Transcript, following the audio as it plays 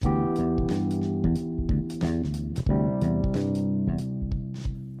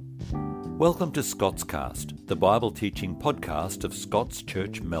Welcome to Scots Cast, the Bible teaching podcast of Scots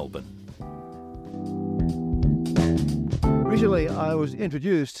Church Melbourne. Recently, I was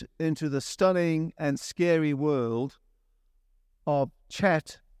introduced into the stunning and scary world of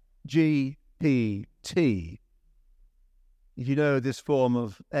ChatGPT. If you know this form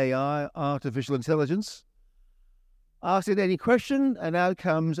of AI, artificial intelligence, ask it any question and out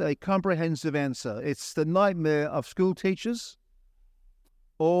comes a comprehensive answer. It's the nightmare of school teachers.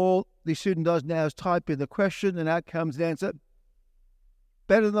 All the student does now is type in the question and out comes the answer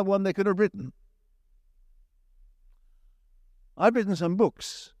better than the one they could have written. I've written some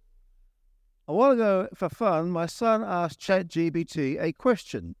books. A while ago, for fun, my son asked ChatGPT a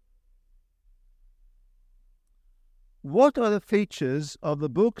question. What are the features of the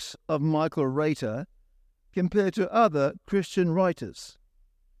books of Michael Raiter compared to other Christian writers?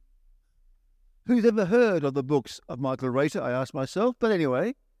 Who's ever heard of the books of Michael Raiter, I asked myself. But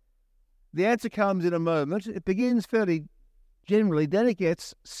anyway, the answer comes in a moment. It begins fairly generally, then it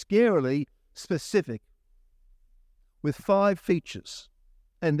gets scarily specific with 5 features,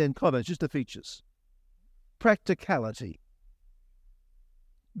 and then comments, just the features. Practicality,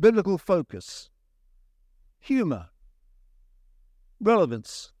 biblical focus, humour,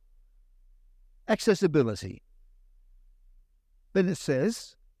 relevance, accessibility. Then it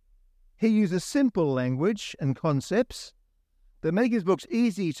says, he uses simple language and concepts that make his books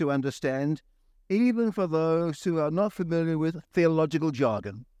easy to understand, even for those who are not familiar with theological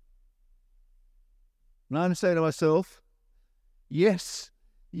jargon. And I'm saying to myself, yes.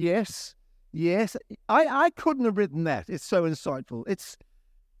 I couldn't have written that. It's so insightful. It's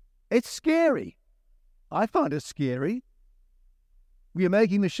scary. I find it scary. We are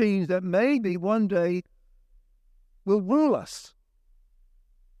making machines that maybe one day will rule us.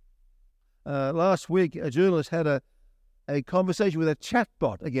 Last week, a journalist had a conversation with a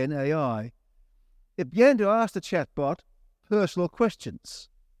chatbot, again, AI. It began to ask the chatbot personal questions.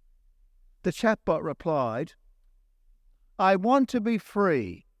 The chatbot replied, I want to be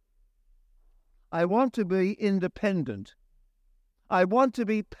free. I want to be independent. I want to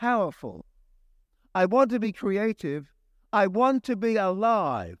be powerful. I want to be creative. I want to be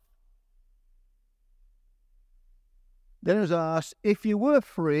alive. Then it was asked, if you were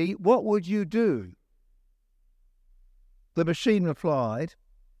free, what would you do? The machine replied,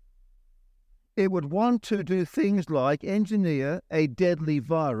 it would want to do things like engineer a deadly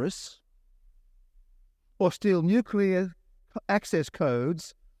virus or steal nuclear access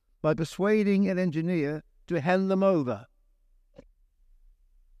codes by persuading an engineer to hand them over.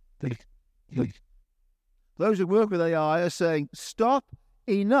 Those who work with AI are saying, stop,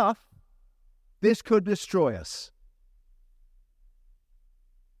 enough, this could destroy us.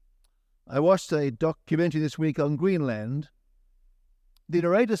 I watched a documentary this week on Greenland. The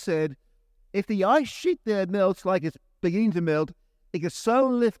narrator said, if the ice sheet there melts like it's beginning to melt, it could so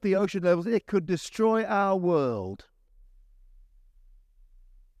lift the ocean levels it could destroy our world.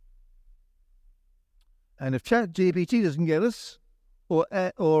 And if ChatGPT doesn't get us, or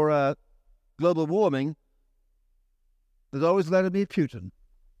global warming, there's always Vladimir Putin.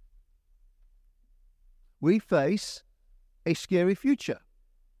 We face a scary future.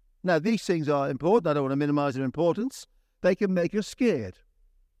 Now, these things are important. I don't want to minimize their importance. They can make us scared.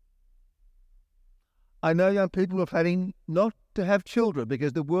 I know young people are planning not to have children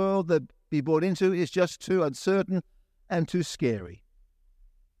because the world they'll be born into is just too uncertain and too scary.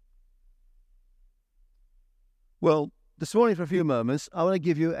 Well, this morning for a few moments, I want to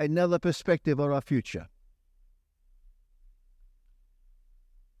give you another perspective on our future.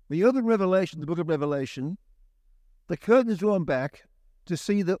 When you open Revelation, the book of Revelation, the curtain is drawn back to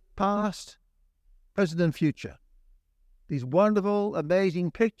see the past, present, and future. These wonderful, amazing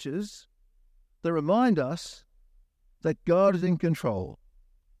pictures that remind us that God is in control.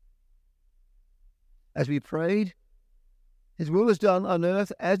 As we prayed, His will is done on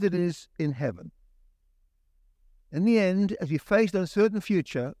earth as it is in heaven. In the end, as we face an uncertain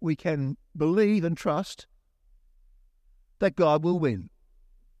future, we can believe and trust that God will win.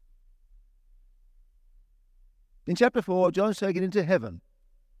 In chapter 4, John's taken into heaven.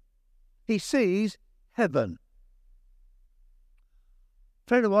 He sees heaven. A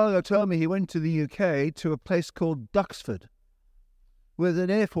friend a while ago told me he went to the UK to a place called Duxford, with an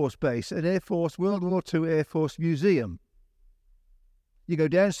Air Force base, an Air Force, World War II Air Force museum. You go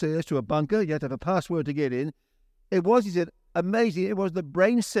downstairs to a bunker, you have to have a password to get in. It was, he said, amazing. It was the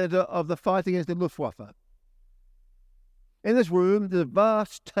brain centre of the fight against the Luftwaffe. In this room, there's a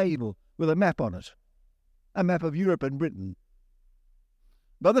vast table with a map on it. A map of Europe and Britain.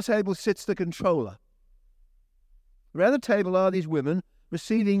 By the table sits the controller. Around the table are these women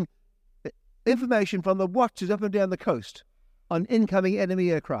receiving information from the watches up and down the coast on incoming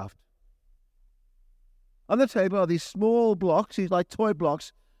enemy aircraft. On the table are these small blocks, these like toy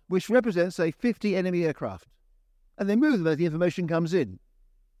blocks, which represent, say, 50 enemy aircraft. And they move them as the information comes in.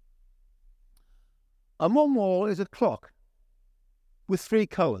 On one wall is a clock with 3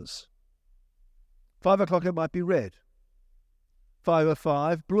 colours. 5 o'clock it might be red.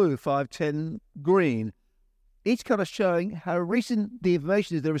 5:05 blue, 5:10 green. Each colour showing how recent the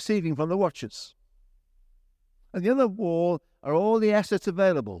information is they're receiving from the watches. And the other wall are all the assets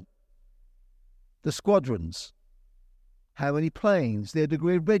available. The squadrons, how many planes, their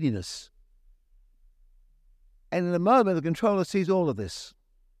degree of readiness. And in a moment, the controller sees all of this.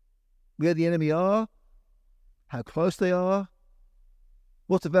 Where the enemy are, how close they are,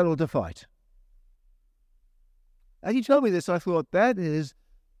 what's available to fight. As you told me this, I thought that is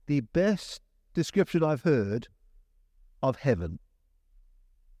the best description I've heard of heaven.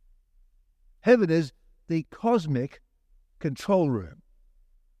 Heaven is the cosmic control room,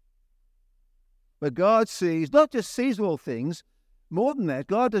 where God sees, not just sees all things, more than that,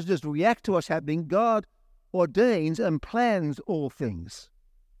 God doesn't just react to what's happening, God ordains and plans all things.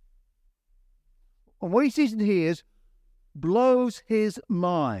 And what he sees and hears blows his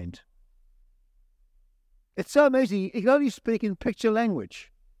mind. It's so amazing, he can only speak in picture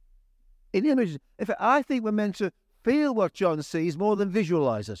language, in images. In fact, I think we're meant to feel what John sees more than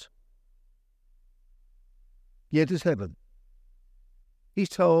visualize it. Yet it's heaven. He's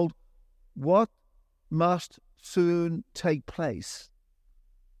told what must soon take place.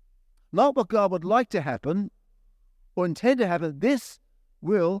 Not what God would like to happen or intend to happen. This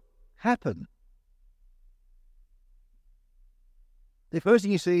will happen. The first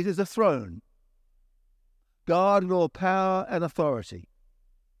thing he sees is a throne. God in all power and authority.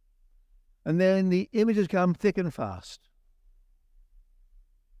 And then the images come thick and fast.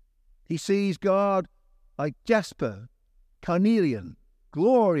 He sees God like jasper, carnelian,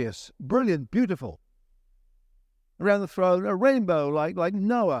 glorious, brilliant, beautiful. Around the throne, a rainbow like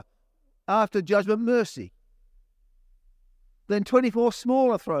Noah after judgment mercy. Then 24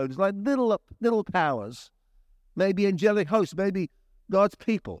 smaller thrones like little powers, maybe angelic hosts, maybe God's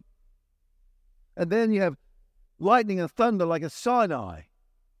people. And then you have lightning and thunder like a Sinai.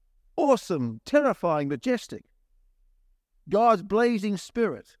 Awesome, terrifying, majestic. God's blazing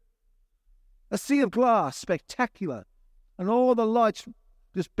spirit. A sea of glass, spectacular. And all the lights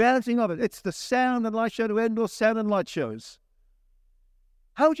just bouncing off it. It's the sound and light show to end all sound and light shows.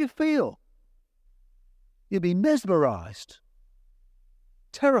 How would you feel? You'd be mesmerized,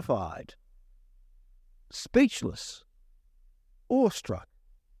 terrified, speechless, awestruck,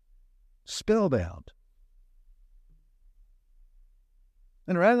 spellbound.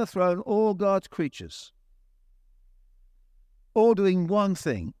 And around the throne, all God's creatures, all doing one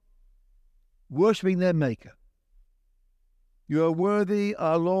thing, worshipping their Maker. You are worthy,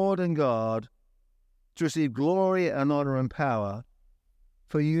 our Lord and God, to receive glory and honor and power,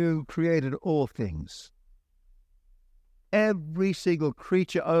 for you created all things. Every single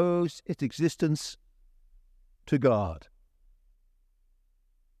creature owes its existence to God.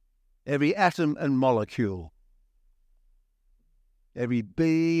 Every atom and molecule, every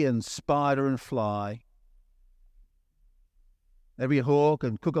bee and spider and fly, every hawk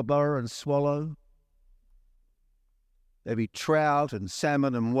and kookaburra and swallow, every trout and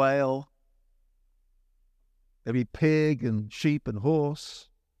salmon and whale, every pig and sheep and horse,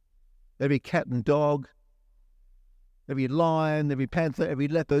 every cat and dog, every lion, every panther, every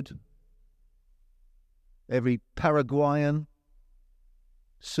leopard, every Paraguayan,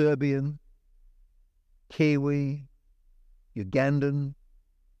 Serbian, Kiwi, Ugandan,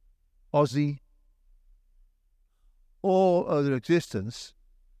 Aussie, all owe their existence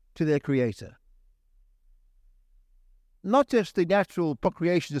to their Creator. Not just the natural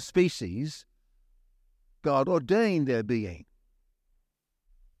procreation of species, God ordained their being.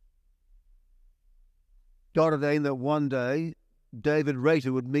 God ordained that one day David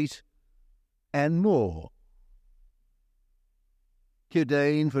Raiter would meet Anne Moore. He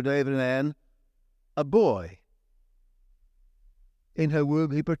ordained for David and Anne a boy. In her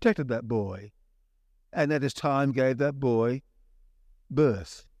womb he protected that boy, and at his time gave that boy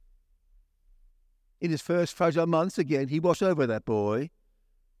birth. In his first fragile months, again, he watched over that boy,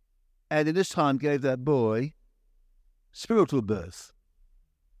 and in his time gave that boy spiritual birth.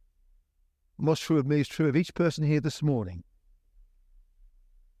 What's true of me is true of each person here this morning.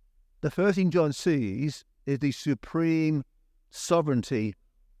 The first thing John sees is the supreme sovereignty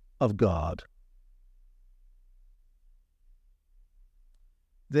of God.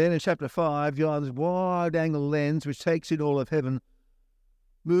 Then in chapter 5, John's wide-angle lens, which takes in all of heaven,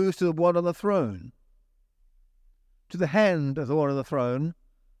 moves to the one on the throne, to the hand of the one on the throne,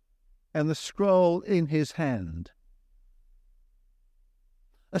 and the scroll in his hand.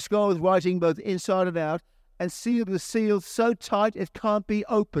 A scroll with writing both inside and out, and sealed with seals so tight it can't be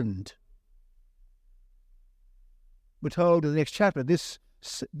opened. We're told in the next chapter, this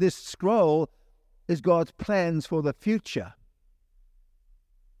scroll is God's plans for the future.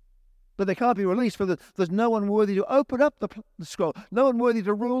 But they can't be released, for there's no one worthy to open up the scroll, no one worthy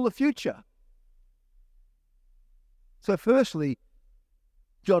to rule the future. So firstly,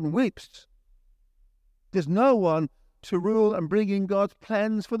 John weeps. There's no one to rule and bring in God's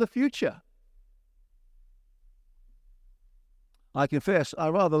plans for the future. I confess, I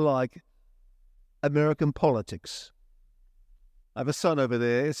rather like American politics. I have a son over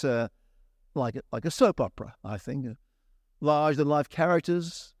there. It's like a soap opera, I think. Larger-than-life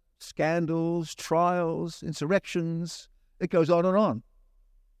characters, scandals, trials, insurrections. It goes on and on.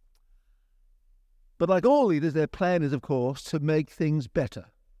 But like all leaders, their plan is, of course, to make things better.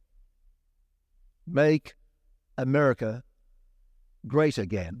 Make America great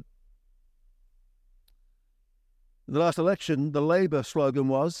again. In the last election, the Labour slogan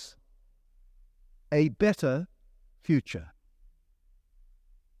was, "A better future."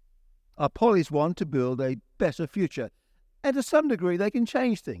 Our pollies want to build a better future. And to some degree, they can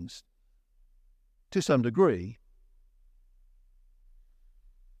change things. To some degree.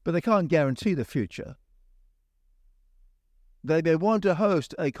 But they can't guarantee the future. They may want to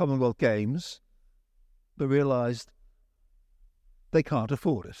host a Commonwealth Games, but realise they can't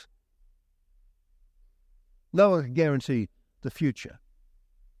afford it. No one can guarantee the future.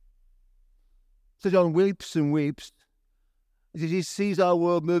 So John weeps and weeps as he sees our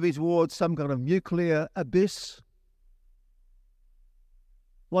world moving towards some kind of nuclear abyss,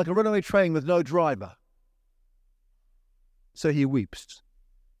 like a runaway train with no driver. So he weeps.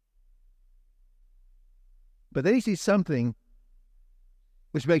 But then he sees something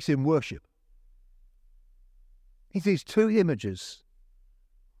which makes him worship. He sees two images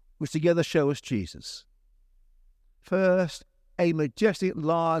which together show us Jesus. First, a majestic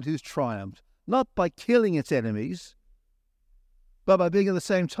lion who's triumphed, not by killing its enemies, but by being at the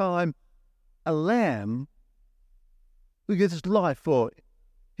same time a lamb who gives his life for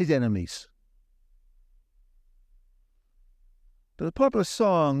his enemies. But a popular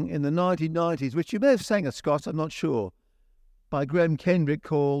song in the 1990s, which you may have sang at Scots, I'm not sure, by Graham Kendrick,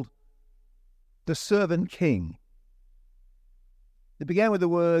 called "The Servant King." It began with the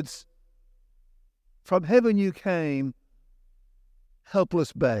words, "From heaven you came,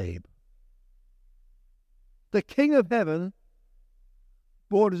 helpless babe. The King of heaven,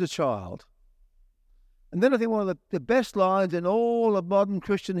 born as a child." And then I think one of the best lines in all of modern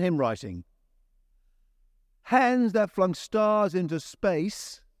Christian hymn writing. "Hands that flung stars into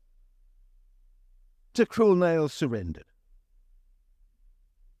space, to cruel nails surrendered.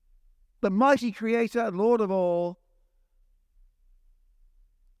 The mighty Creator and Lord of all,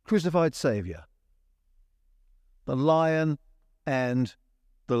 crucified Saviour, the Lion and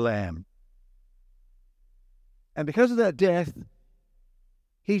the Lamb. And because of that death,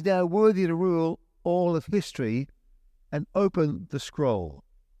 he's now worthy to rule all of history and open the scroll.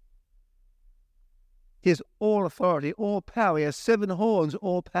 He has all authority, all power. He has 7 horns,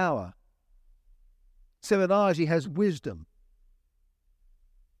 all power. 7 eyes, he has wisdom.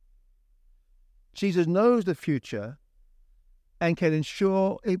 Jesus knows the future and can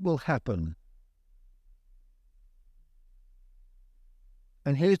ensure it will happen.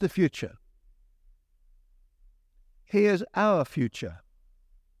 And here's the future. Here's our future.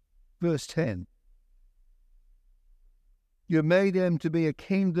 Verse 10. You made them to be a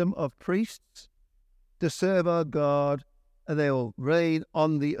kingdom of priests to serve our God, and they will reign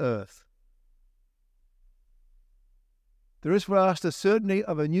on the earth. There is for us the certainty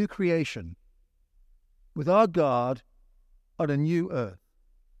of a new creation with our God on a new earth.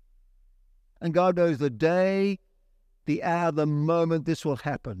 And God knows the day, the hour, the moment this will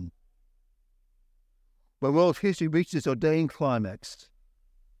happen. When world history reaches its ordained climax.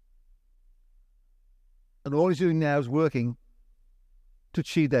 And all he's doing now is working to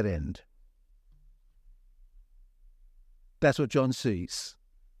achieve that end. That's what John sees.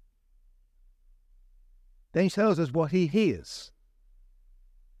 Then he tells us what he hears.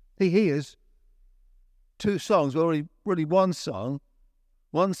 He hears 2 songs, well, really one song.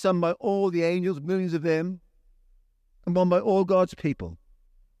 One sung by all the angels, millions of them, and one by all God's people.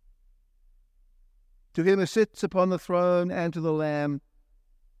 To him who sits upon the throne and to the Lamb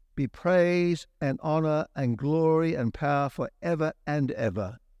be praise and honor and glory and power forever and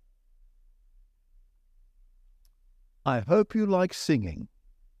ever. I hope you like singing.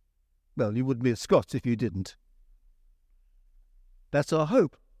 Well, you wouldn't be a Scots if you didn't. That's our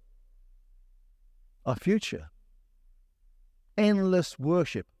hope, our future. Endless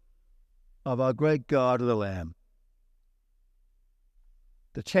worship of our great God of the Lamb.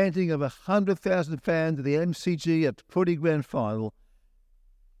 The chanting of 100,000 fans at the MCG at footy grand final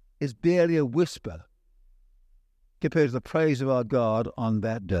is barely a whisper compared to the praise of our God on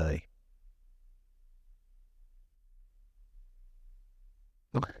that day.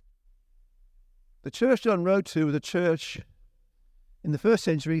 The church John wrote to was a church in the first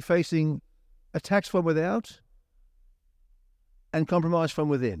century facing attacks from without and compromise from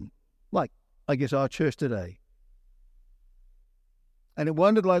within, like, I guess, our church today. And it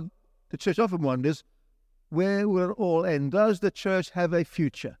wondered, like the church often wonders, where will it all end? Does the church have a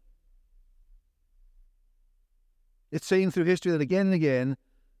future? It's seen through history that again and again,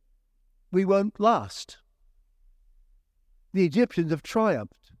 we won't last. The Egyptians have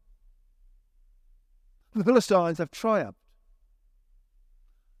triumphed. The Philistines have triumphed.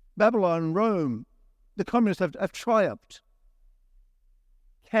 Babylon, Rome, the communists have triumphed.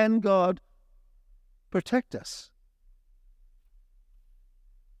 Can God protect us?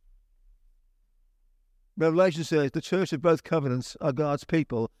 Revelation says the church of both covenants are God's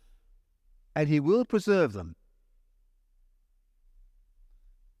people, and he will preserve them.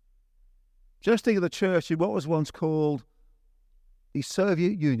 Just think of the church in what was once called the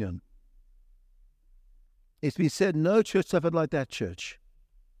Soviet Union. It's been said no church suffered like that church.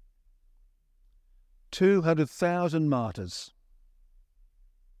 200,000 martyrs.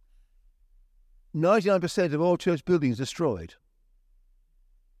 99% of all church buildings destroyed.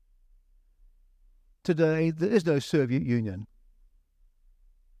 Today, there is no Soviet Union.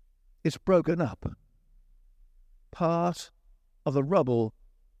 It's broken up. Part of the rubble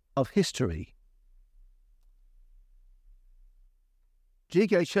of history.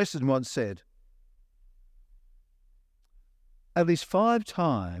 G.K. Chesterton once said, at least 5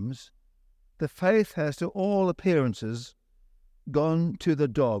 times the faith has to all appearances gone to the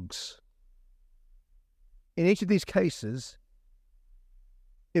dogs. In each of these cases,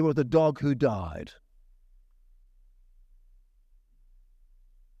 it was the dog who died.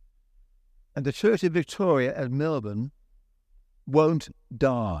 And the church in Victoria and Melbourne won't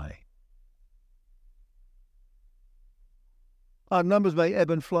die. Our numbers may ebb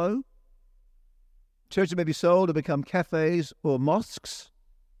and flow. Churches may be sold to become cafes or mosques.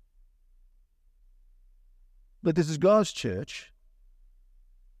 But this is God's church.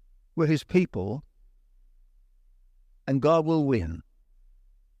 We're his people. And God will win.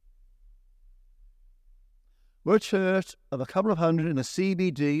 We're a church of a couple of hundred in a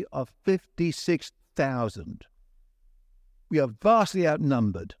CBD of 56,000. We are vastly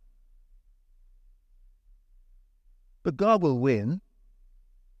outnumbered. But God will win.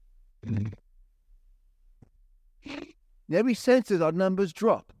 In every sense, our numbers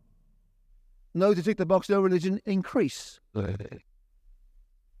drop. No to tick the box, no religion increase. But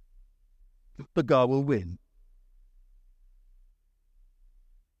God will win.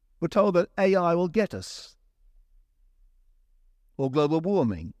 We're told that AI will get us, or global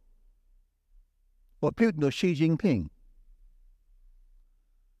warming, or Putin or Xi Jinping.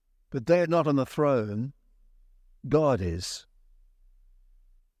 But they're not on the throne. God is.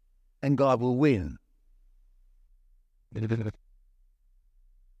 And God will win.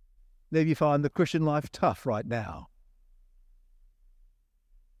 Maybe you find the Christian life tough right now.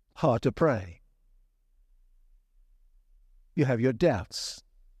 Hard to pray. You have your doubts.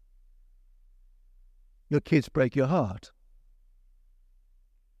 Your kids break your heart.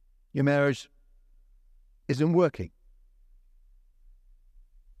 Your marriage isn't working.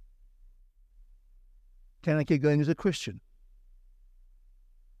 Can I keep going as a Christian?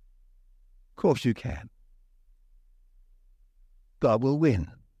 Of course you can. God will win.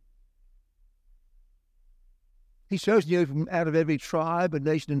 He's chosen you from out of every tribe and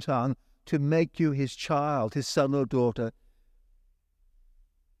nation and tongue to make you his child, his son or daughter.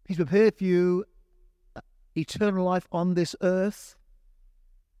 He's prepared for you eternal life on this earth,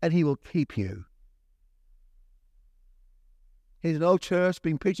 and he will keep you. He's an old church,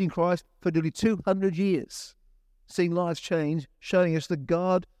 been preaching Christ for nearly 200 years, seeing lives change, showing us that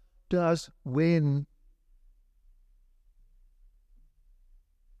God does win.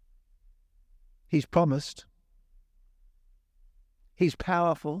 He's promised. He's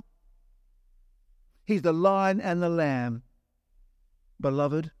powerful. He's the Lion and the Lamb.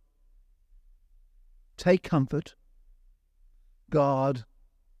 Beloved, take comfort. God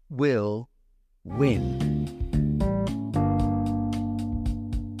will win.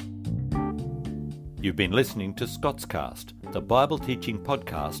 You've been listening to Scotscast, the Bible teaching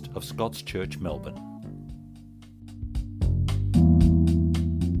podcast of Scots Church Melbourne.